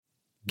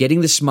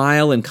Getting the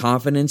smile and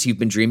confidence you've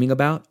been dreaming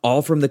about,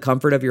 all from the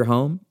comfort of your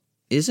home,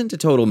 isn't a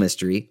total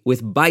mystery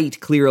with Byte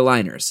clear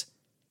aligners.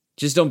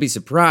 Just don't be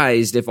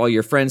surprised if all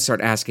your friends start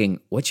asking,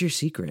 "What's your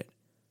secret?"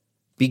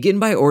 Begin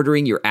by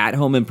ordering your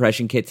at-home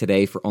impression kit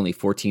today for only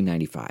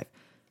 $14.95.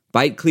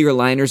 Byte clear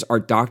aligners are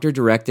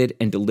doctor-directed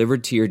and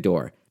delivered to your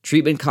door.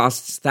 Treatment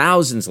costs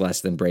thousands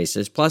less than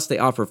braces, plus they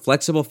offer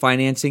flexible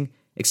financing,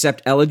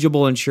 accept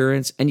eligible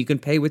insurance, and you can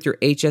pay with your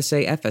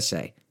HSA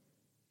FSA.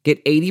 Get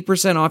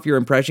 80% off your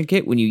impression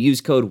kit when you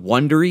use code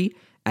WONDERY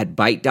at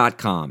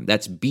Byte.com.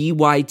 That's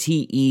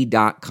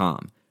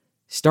BYTE.com.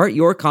 Start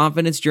your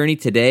confidence journey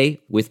today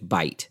with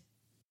Byte.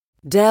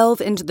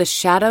 Delve into the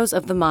shadows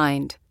of the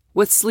mind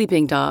with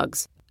Sleeping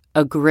Dogs,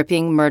 a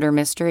gripping murder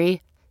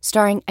mystery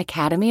starring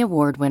Academy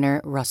Award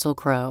winner Russell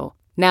Crowe.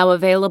 Now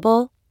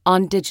available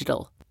on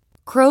digital.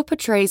 Crowe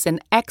portrays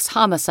an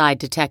ex-homicide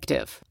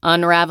detective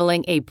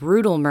unraveling a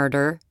brutal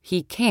murder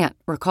he can't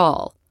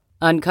recall.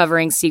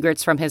 Uncovering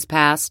secrets from his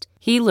past,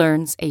 he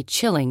learns a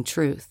chilling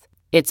truth.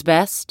 It's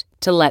best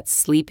to let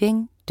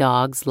sleeping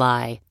dogs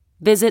lie.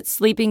 Visit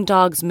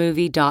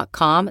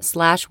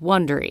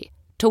sleepingdogsmovie.com/Wondery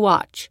to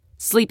watch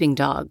Sleeping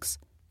Dogs,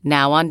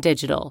 now on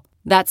digital.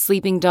 That's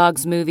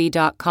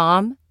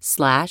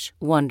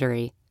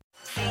sleepingdogsmovie.com/Wondery.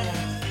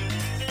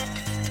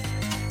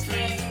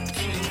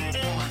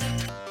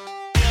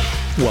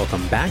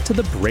 Welcome back to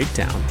The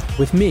Breakdown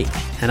with me,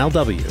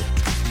 NLW.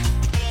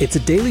 It's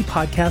a daily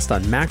podcast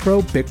on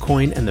macro,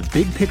 Bitcoin, and the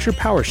big picture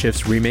power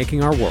shifts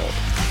remaking our world.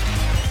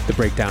 The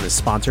Breakdown is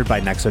sponsored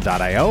by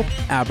Nexo.io,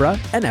 Abra,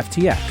 and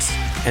FTX,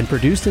 and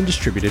produced and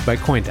distributed by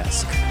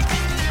CoinDesk.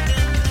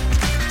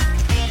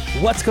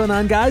 What's going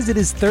on, guys? It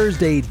is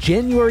Thursday,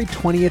 January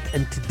 20th,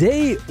 and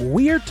today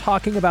we are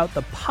talking about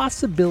the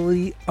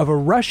possibility of a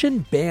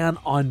Russian ban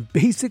on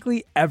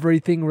basically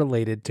everything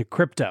related to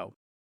crypto.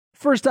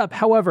 First up,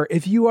 however,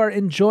 if you are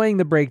enjoying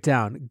The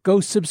Breakdown,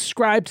 go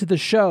subscribe to the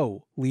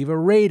show, leave a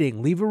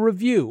rating, leave a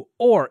review,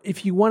 or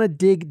if you want to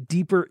dig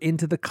deeper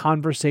into the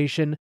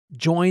conversation,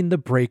 join the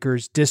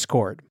Breakers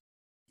Discord.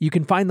 You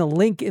can find the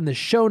link in the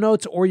show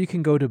notes, or you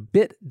can go to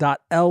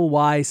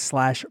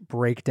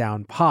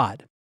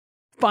bit.ly/breakdownpod.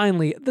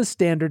 Finally, the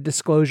standard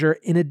disclosure,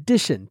 in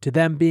addition to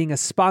them being a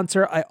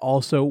sponsor, I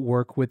also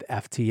work with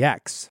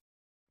FTX.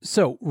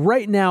 So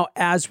right now,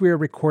 as we're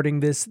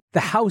recording this,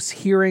 the House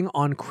hearing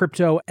on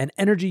crypto and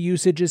energy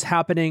usage is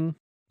happening.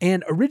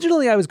 And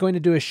originally I was going to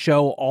do a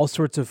show, all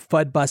sorts of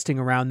FUD busting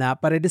around that,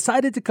 but I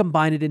decided to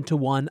combine it into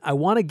one. I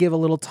want to give a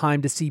little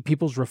time to see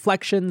people's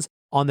reflections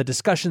on the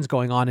discussions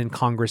going on in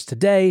Congress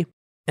today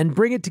and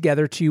bring it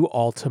together to you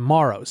all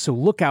tomorrow. So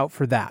look out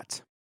for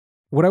that.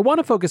 What I want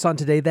to focus on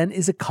today then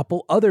is a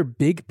couple other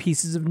big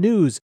pieces of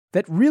news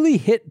that really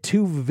hit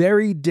two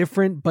very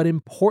different but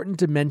important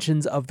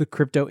dimensions of the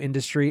crypto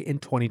industry in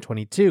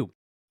 2022.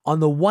 On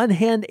the one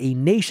hand, a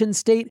nation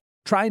state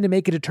trying to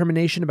make a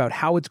determination about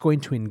how it's going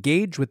to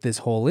engage with this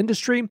whole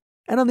industry,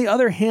 and on the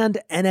other hand,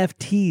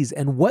 NFTs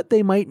and what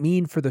they might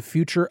mean for the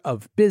future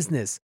of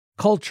business,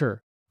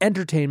 culture,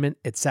 entertainment,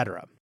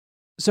 etc.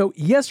 So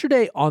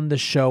yesterday on the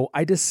show,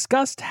 I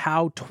discussed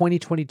how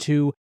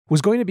 2022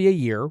 was going to be a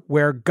year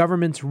where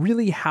governments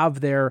really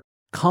have their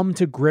come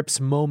to grips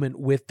moment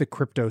with the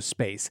crypto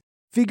space,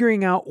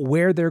 figuring out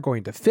where they're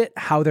going to fit,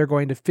 how they're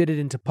going to fit it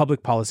into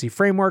public policy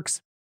frameworks.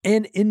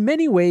 And in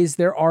many ways,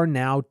 there are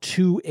now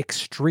two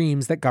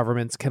extremes that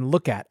governments can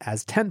look at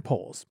as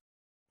tentpoles.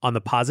 On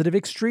the positive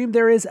extreme,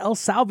 there is El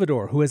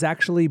Salvador, who has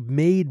actually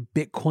made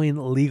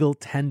Bitcoin legal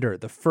tender,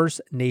 the first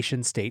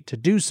nation state to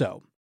do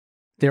so.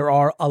 There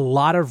are a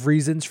lot of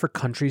reasons for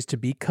countries to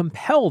be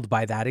compelled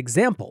by that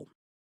example.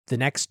 The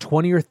next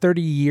 20 or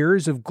 30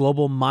 years of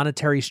global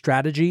monetary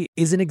strategy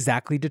isn't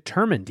exactly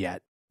determined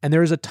yet, and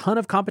there is a ton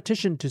of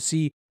competition to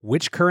see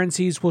which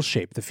currencies will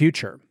shape the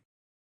future.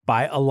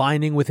 By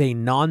aligning with a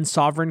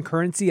non-sovereign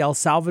currency, El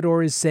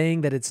Salvador is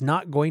saying that it's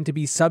not going to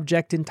be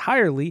subject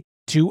entirely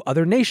to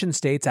other nation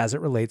states as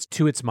it relates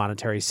to its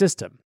monetary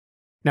system.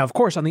 Now, of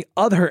course, on the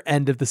other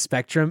end of the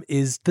spectrum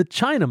is the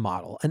China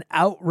model, an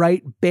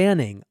outright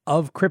banning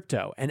of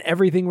crypto and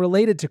everything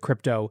related to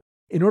crypto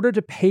in order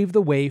to pave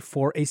the way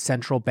for a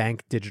central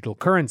bank digital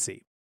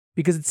currency.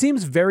 Because it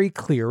seems very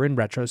clear in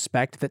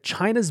retrospect that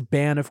China's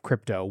ban of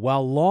crypto,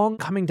 while long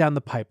coming down the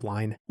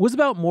pipeline, was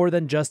about more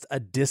than just a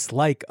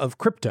dislike of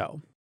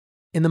crypto.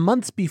 In the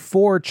months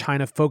before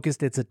China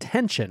focused its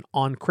attention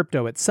on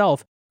crypto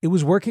itself, it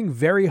was working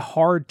very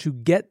hard to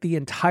get the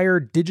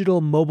entire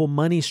digital mobile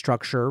money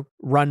structure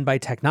run by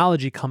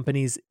technology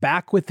companies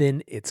back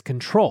within its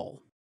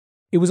control.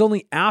 It was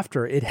only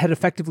after it had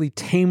effectively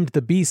tamed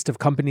the beast of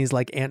companies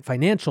like Ant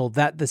Financial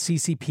that the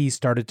CCP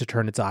started to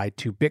turn its eye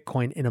to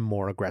Bitcoin in a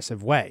more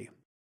aggressive way.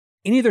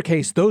 In either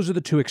case, those are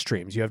the two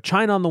extremes. You have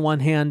China on the one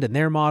hand and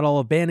their model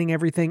of banning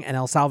everything, and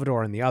El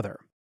Salvador on the other.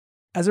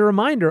 As a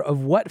reminder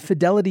of what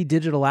Fidelity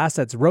Digital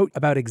Assets wrote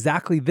about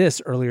exactly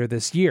this earlier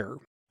this year,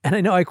 and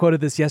I know I quoted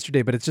this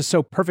yesterday, but it just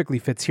so perfectly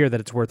fits here that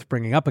it's worth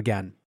bringing up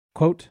again.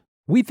 Quote,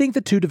 "We think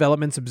the two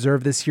developments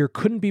observed this year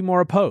couldn't be more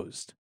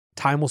opposed.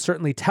 Time will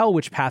certainly tell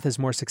which path is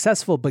more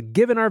successful, but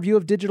given our view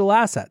of digital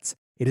assets,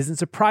 it isn't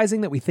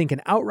surprising that we think an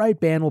outright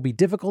ban will be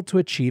difficult to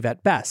achieve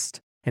at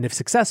best, and if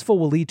successful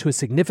will lead to a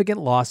significant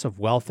loss of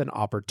wealth and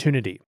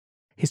opportunity.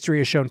 History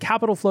has shown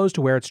capital flows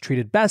to where it's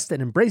treated best,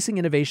 and embracing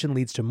innovation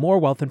leads to more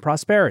wealth and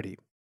prosperity.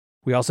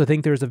 We also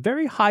think there's a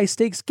very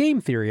high-stakes game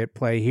theory at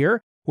play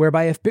here,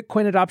 whereby if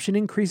Bitcoin adoption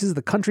increases,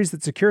 the countries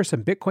that secure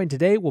some Bitcoin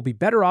today will be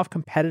better off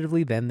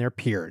competitively than their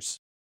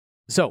peers.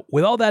 So,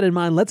 with all that in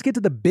mind, let's get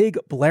to the big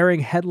blaring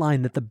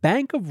headline that the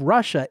Bank of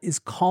Russia is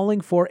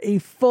calling for a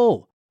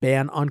full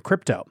ban on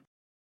crypto.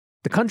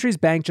 The country's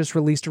bank just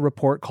released a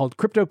report called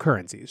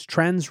Cryptocurrencies,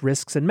 Trends,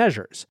 Risks, and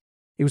Measures.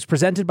 It was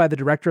presented by the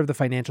director of the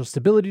Financial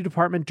Stability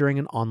Department during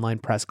an online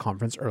press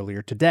conference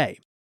earlier today.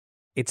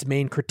 Its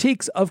main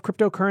critiques of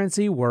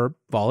cryptocurrency were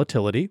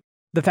volatility,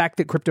 the fact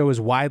that crypto is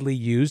widely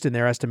used in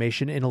their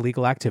estimation in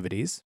illegal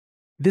activities.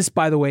 This,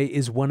 by the way,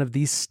 is one of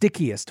the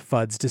stickiest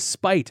FUDs,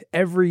 despite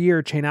every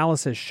year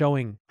Chainalysis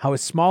showing how a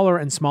smaller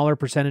and smaller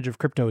percentage of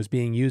crypto is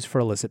being used for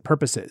illicit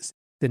purposes.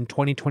 In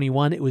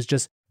 2021, it was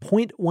just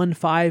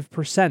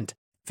 0.15%,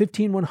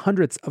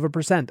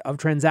 0.15% of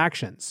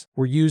transactions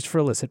were used for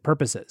illicit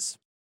purposes.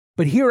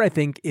 But here, I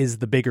think, is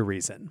the bigger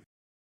reason.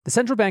 The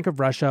Central Bank of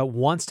Russia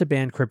wants to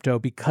ban crypto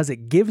because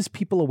it gives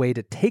people a way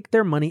to take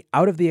their money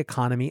out of the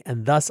economy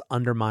and thus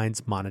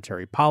undermines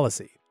monetary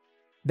policy.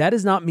 That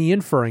is not me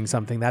inferring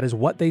something, that is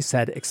what they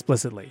said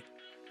explicitly.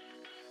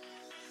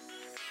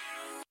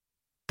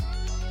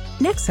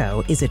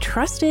 Nexo is a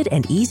trusted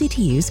and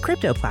easy-to-use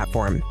crypto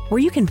platform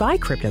where you can buy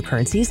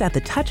cryptocurrencies at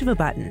the touch of a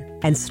button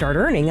and start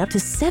earning up to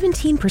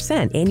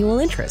 17% annual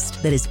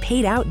interest that is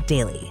paid out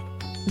daily.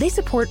 They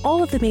support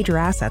all of the major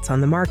assets on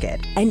the market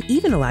and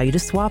even allow you to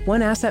swap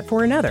one asset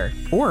for another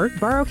or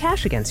borrow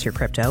cash against your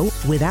crypto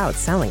without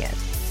selling it.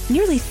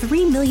 Nearly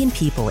 3 million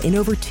people in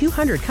over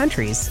 200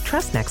 countries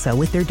trust Nexo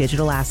with their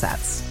digital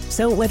assets.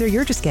 So whether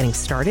you're just getting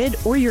started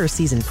or you're a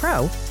seasoned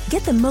pro,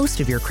 get the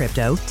most of your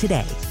crypto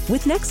today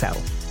with Nexo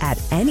at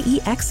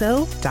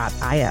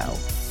nexo.io.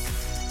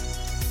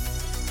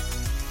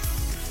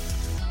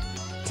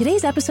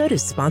 Today's episode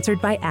is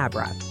sponsored by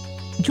Abra.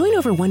 Join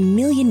over 1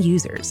 million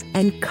users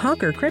and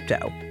conquer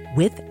crypto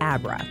with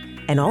Abra,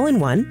 an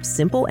all-in-one,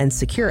 simple, and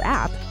secure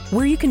app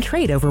where you can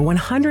trade over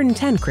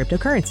 110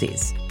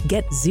 cryptocurrencies,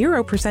 get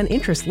 0%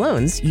 interest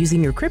loans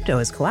using your crypto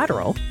as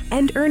collateral,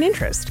 and earn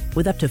interest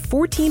with up to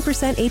 14%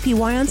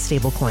 APY on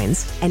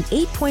stablecoins and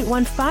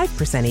 8.15%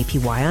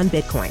 APY on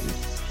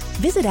Bitcoin.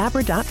 Visit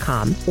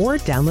Abra.com or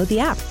download the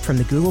app from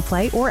the Google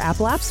Play or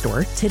Apple App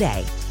Store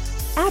today.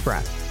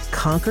 Abra,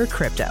 conquer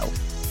crypto.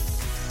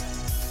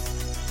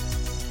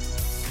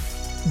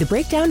 The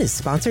Breakdown is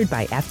sponsored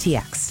by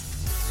FTX.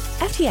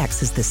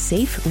 FTX is the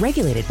safe,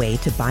 regulated way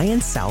to buy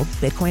and sell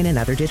Bitcoin and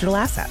other digital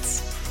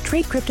assets.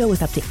 Trade crypto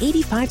with up to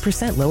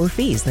 85% lower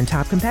fees than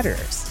top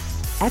competitors.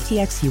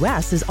 FTX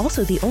US is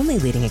also the only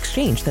leading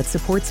exchange that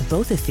supports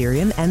both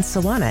Ethereum and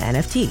Solana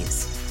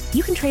NFTs.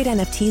 You can trade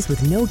NFTs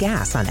with no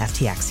gas on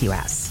FTX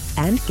US,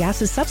 and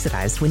gas is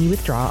subsidized when you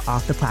withdraw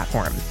off the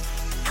platform.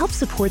 Help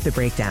support The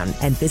Breakdown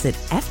and visit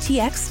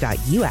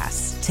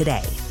ftx.us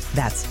today.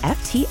 That's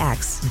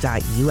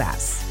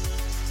ftx.us.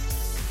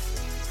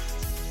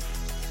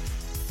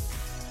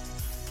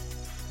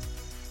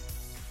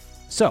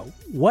 So,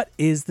 what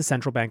is the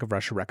Central Bank of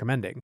Russia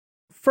recommending?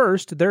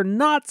 First, they're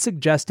not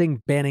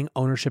suggesting banning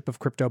ownership of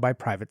crypto by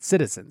private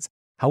citizens.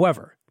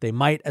 However, they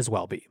might as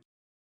well be.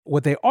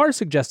 What they are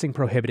suggesting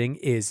prohibiting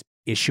is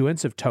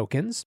issuance of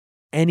tokens,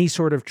 any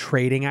sort of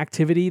trading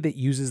activity that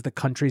uses the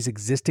country's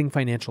existing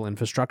financial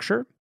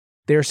infrastructure.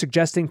 They're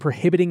suggesting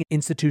prohibiting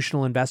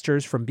institutional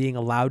investors from being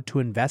allowed to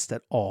invest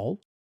at all.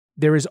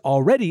 There is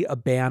already a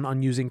ban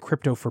on using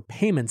crypto for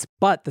payments,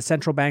 but the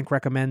central bank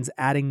recommends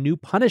adding new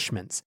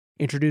punishments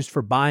introduced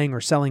for buying or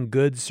selling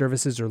goods,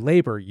 services, or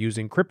labor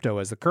using crypto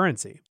as the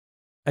currency.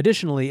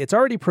 Additionally, it's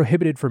already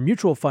prohibited for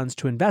mutual funds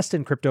to invest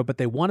in crypto, but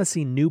they want to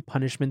see new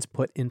punishments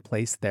put in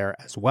place there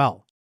as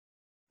well.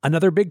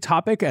 Another big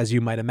topic, as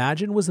you might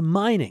imagine, was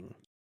mining.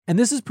 And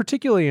this is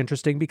particularly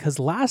interesting because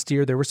last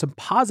year there were some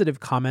positive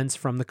comments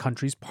from the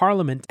country's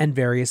parliament and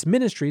various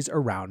ministries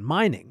around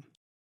mining.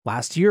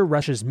 Last year,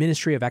 Russia's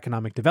Ministry of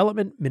Economic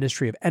Development,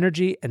 Ministry of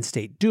Energy, and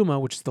State Duma,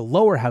 which is the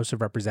lower house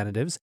of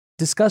representatives,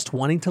 discussed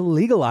wanting to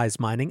legalize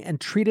mining and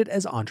treat it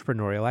as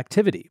entrepreneurial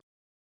activity.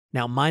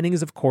 Now, mining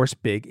is of course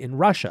big in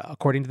Russia.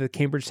 According to the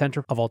Cambridge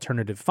Center of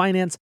Alternative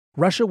Finance,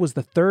 Russia was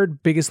the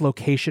third biggest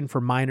location for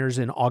miners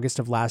in August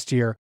of last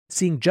year,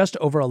 seeing just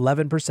over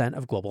 11%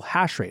 of global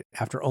hash rate,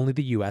 after only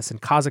the US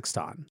and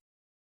Kazakhstan.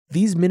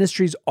 These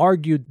ministries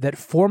argued that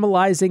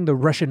formalizing the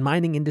Russian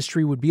mining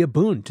industry would be a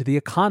boon to the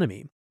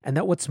economy, and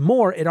that what's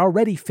more, it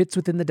already fits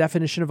within the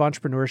definition of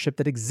entrepreneurship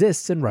that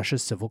exists in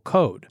Russia's civil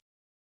code.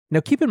 Now,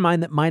 keep in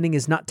mind that mining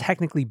is not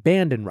technically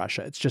banned in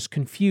Russia, it's just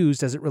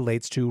confused as it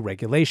relates to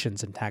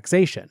regulations and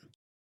taxation.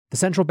 The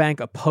central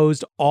bank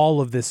opposed all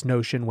of this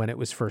notion when it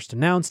was first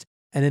announced,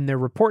 and in their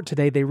report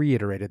today, they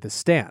reiterated this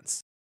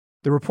stance.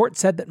 The report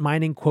said that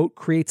mining, quote,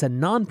 creates a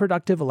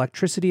non-productive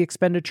electricity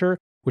expenditure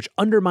which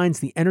undermines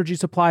the energy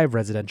supply of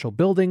residential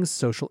buildings,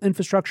 social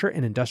infrastructure,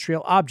 and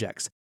industrial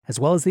objects, as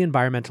well as the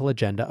environmental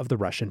agenda of the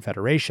Russian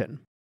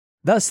Federation.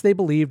 Thus, they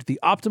believed the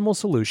optimal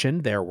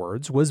solution, their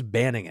words, was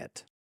banning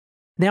it.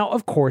 Now,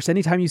 of course,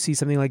 anytime you see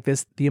something like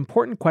this, the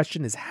important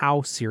question is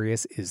how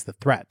serious is the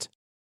threat?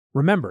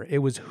 Remember, it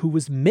was who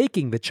was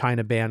making the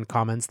China ban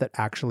comments that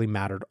actually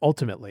mattered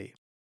ultimately.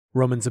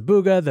 Roman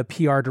Zabuga, the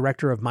PR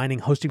director of mining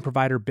hosting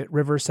provider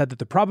BitRiver, said that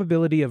the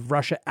probability of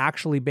Russia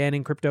actually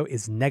banning crypto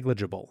is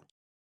negligible.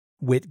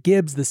 Whit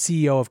Gibbs, the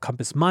CEO of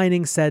Compass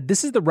Mining, said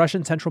this is the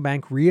Russian central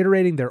bank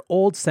reiterating their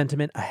old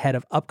sentiment ahead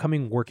of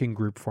upcoming working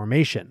group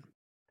formation.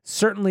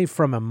 Certainly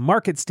from a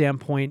market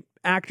standpoint,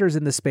 actors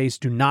in the space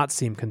do not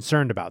seem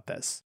concerned about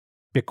this.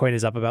 Bitcoin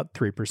is up about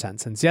 3%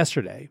 since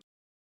yesterday.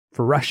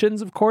 For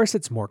Russians, of course,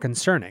 it's more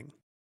concerning.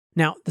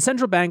 Now, the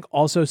central bank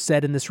also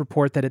said in this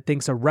report that it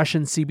thinks a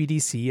Russian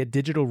CBDC, a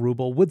digital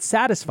ruble, would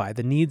satisfy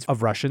the needs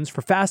of Russians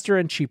for faster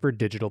and cheaper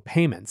digital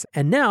payments.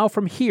 And now,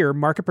 from here,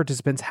 market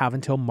participants have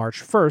until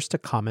March 1st to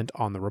comment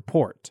on the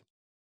report.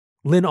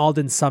 Lynn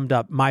Alden summed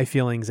up my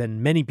feelings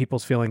and many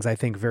people's feelings, I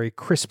think, very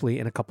crisply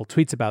in a couple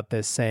tweets about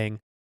this,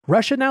 saying,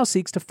 Russia now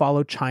seeks to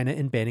follow China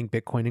in banning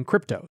Bitcoin and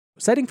crypto.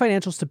 Citing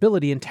financial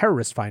stability and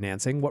terrorist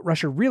financing, what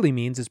Russia really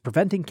means is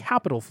preventing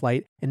capital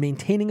flight and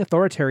maintaining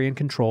authoritarian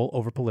control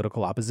over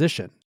political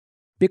opposition.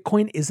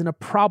 Bitcoin isn't a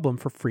problem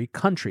for free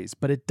countries,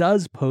 but it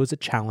does pose a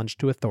challenge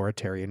to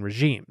authoritarian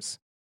regimes.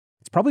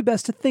 It's probably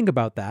best to think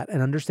about that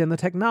and understand the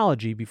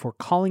technology before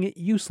calling it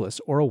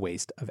useless or a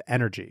waste of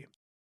energy.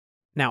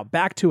 Now,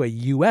 back to a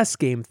US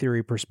game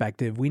theory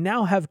perspective, we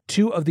now have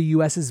two of the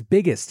US's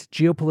biggest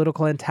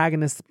geopolitical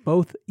antagonists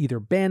both either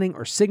banning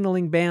or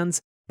signaling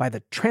bans. By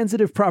the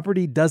transitive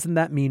property, doesn't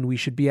that mean we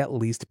should be at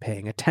least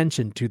paying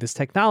attention to this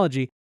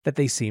technology that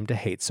they seem to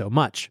hate so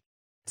much?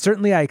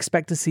 Certainly, I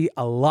expect to see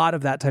a lot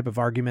of that type of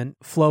argument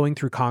flowing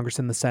through Congress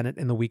and the Senate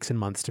in the weeks and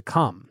months to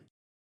come.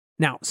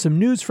 Now, some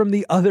news from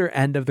the other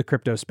end of the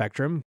crypto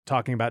spectrum,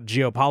 talking about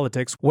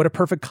geopolitics, what a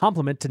perfect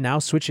complement to now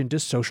switch into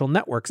social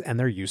networks and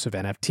their use of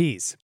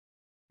NFTs.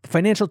 The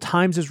Financial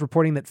Times is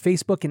reporting that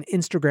Facebook and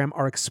Instagram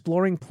are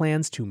exploring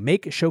plans to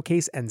make,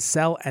 showcase, and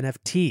sell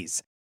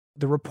NFTs.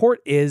 The report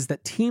is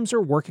that teams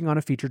are working on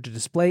a feature to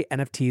display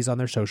NFTs on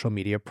their social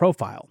media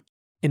profile.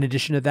 In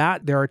addition to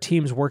that, there are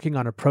teams working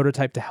on a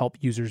prototype to help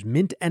users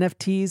mint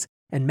NFTs,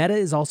 and Meta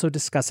is also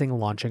discussing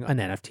launching an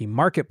NFT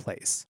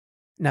marketplace.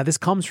 Now, this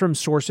comes from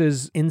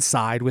sources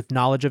inside with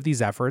knowledge of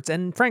these efforts,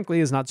 and frankly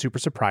is not super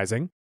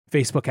surprising.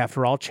 Facebook,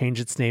 after all,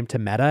 changed its name to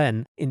Meta,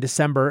 and in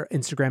December,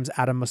 Instagram's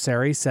Adam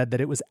Mosseri said that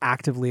it was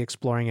actively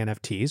exploring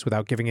NFTs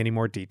without giving any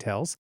more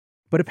details.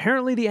 But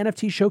apparently the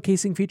NFT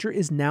showcasing feature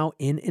is now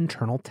in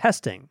internal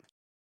testing.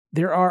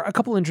 There are a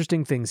couple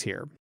interesting things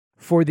here.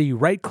 For the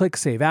right-click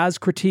save as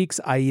critiques,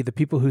 i.e. the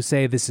people who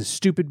say this is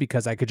stupid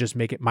because I could just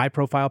make it my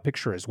profile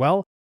picture as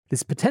well,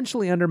 this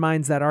potentially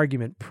undermines that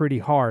argument pretty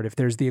hard if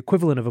there's the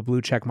equivalent of a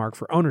blue check mark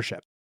for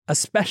ownership,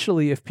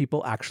 especially if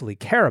people actually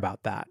care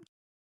about that.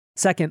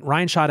 Second,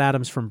 Ryan Shot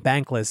Adams from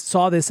Bankless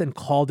saw this and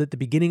called it the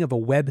beginning of a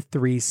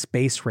Web3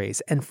 space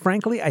race, and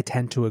frankly, I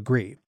tend to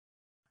agree.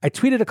 I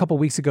tweeted a couple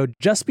weeks ago,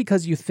 just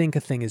because you think a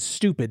thing is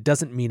stupid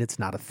doesn't mean it's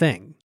not a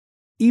thing.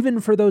 Even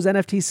for those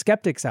NFT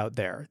skeptics out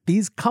there,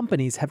 these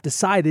companies have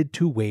decided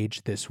to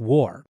wage this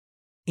war.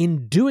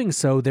 In doing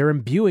so, they're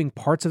imbuing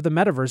parts of the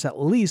metaverse at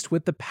least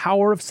with the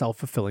power of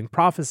self-fulfilling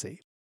prophecy.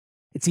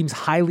 It seems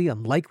highly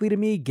unlikely to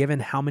me,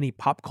 given how many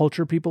pop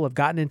culture people have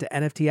gotten into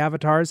NFT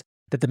avatars,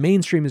 that the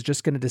mainstream is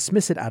just going to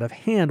dismiss it out of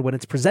hand when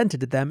it's presented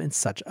to them in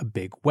such a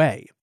big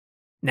way.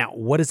 Now,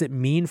 what does it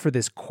mean for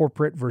this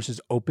corporate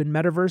versus open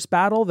metaverse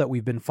battle that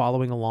we've been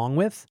following along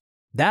with?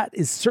 That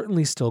is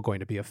certainly still going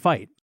to be a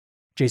fight.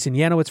 Jason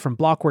Yanowitz from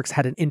Blockworks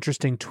had an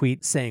interesting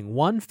tweet saying,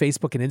 1,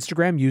 Facebook and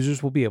Instagram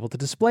users will be able to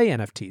display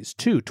NFTs.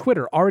 2,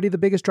 Twitter, already the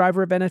biggest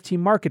driver of NFT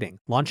marketing,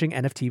 launching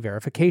NFT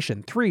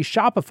verification. 3,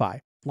 Shopify,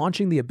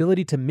 launching the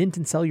ability to mint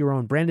and sell your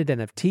own branded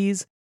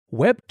NFTs.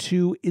 Web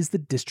 2 is the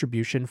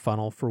distribution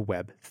funnel for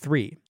Web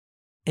 3.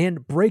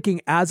 And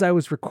breaking as I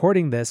was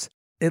recording this,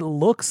 it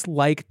looks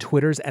like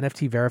Twitter's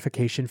NFT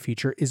verification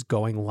feature is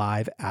going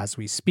live as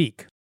we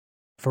speak.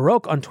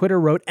 Farouk on Twitter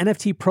wrote,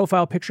 NFT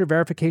profile picture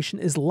verification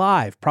is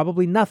live.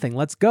 Probably nothing.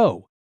 Let's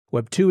go.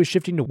 Web 2 is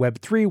shifting to Web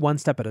 3 one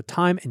step at a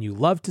time, and you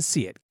love to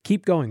see it.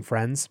 Keep going,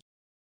 friends.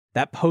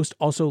 That post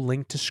also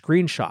linked to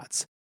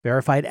screenshots.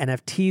 Verified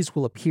NFTs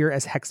will appear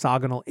as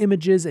hexagonal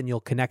images, and you'll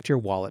connect your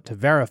wallet to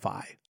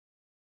verify.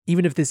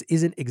 Even if this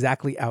isn't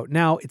exactly out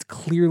now, it's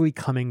clearly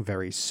coming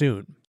very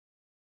soon.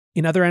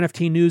 In other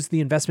NFT news,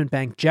 the investment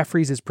bank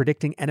Jefferies is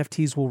predicting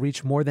NFTs will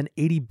reach more than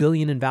 $80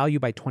 billion in value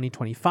by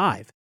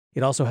 2025.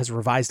 It also has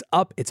revised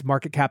up its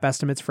market cap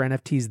estimates for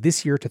NFTs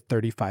this year to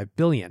 $35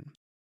 billion.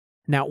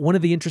 Now, one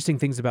of the interesting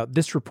things about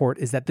this report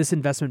is that this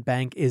investment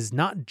bank is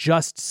not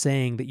just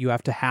saying that you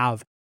have to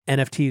have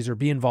NFTs or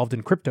be involved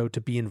in crypto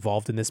to be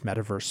involved in this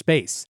metaverse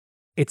space.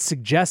 It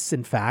suggests,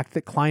 in fact,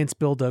 that clients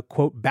build a,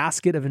 quote,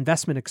 basket of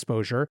investment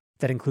exposure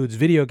that includes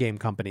video game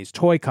companies,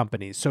 toy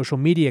companies, social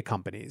media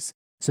companies.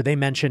 So they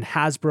mention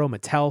Hasbro,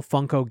 Mattel,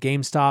 Funko,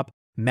 GameStop,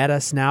 Meta,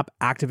 Snap,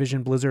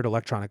 Activision, Blizzard,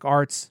 Electronic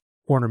Arts,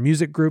 Warner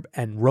Music Group,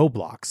 and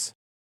Roblox.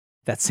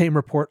 That same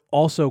report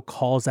also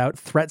calls out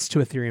threats to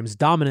Ethereum's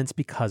dominance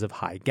because of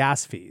high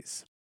gas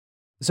fees.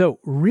 So,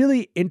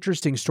 really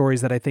interesting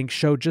stories that I think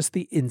show just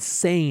the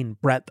insane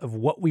breadth of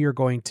what we are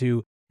going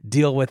to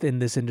deal with in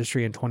this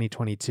industry in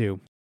 2022.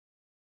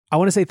 I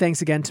want to say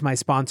thanks again to my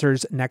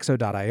sponsors,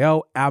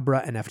 Nexo.io,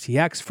 Abra, and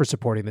FTX for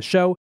supporting the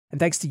show, and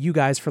thanks to you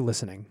guys for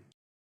listening.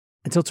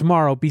 Until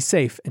tomorrow, be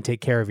safe and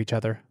take care of each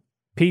other.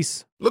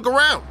 Peace. Look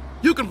around.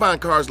 You can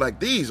find cars like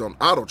these on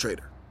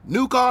AutoTrader.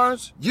 New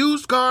cars,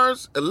 used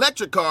cars,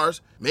 electric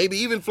cars, maybe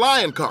even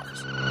flying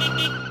cars.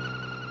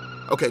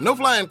 Okay, no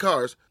flying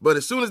cars, but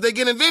as soon as they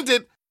get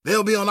invented,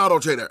 they'll be on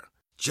AutoTrader.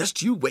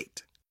 Just you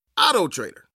wait. AutoTrader.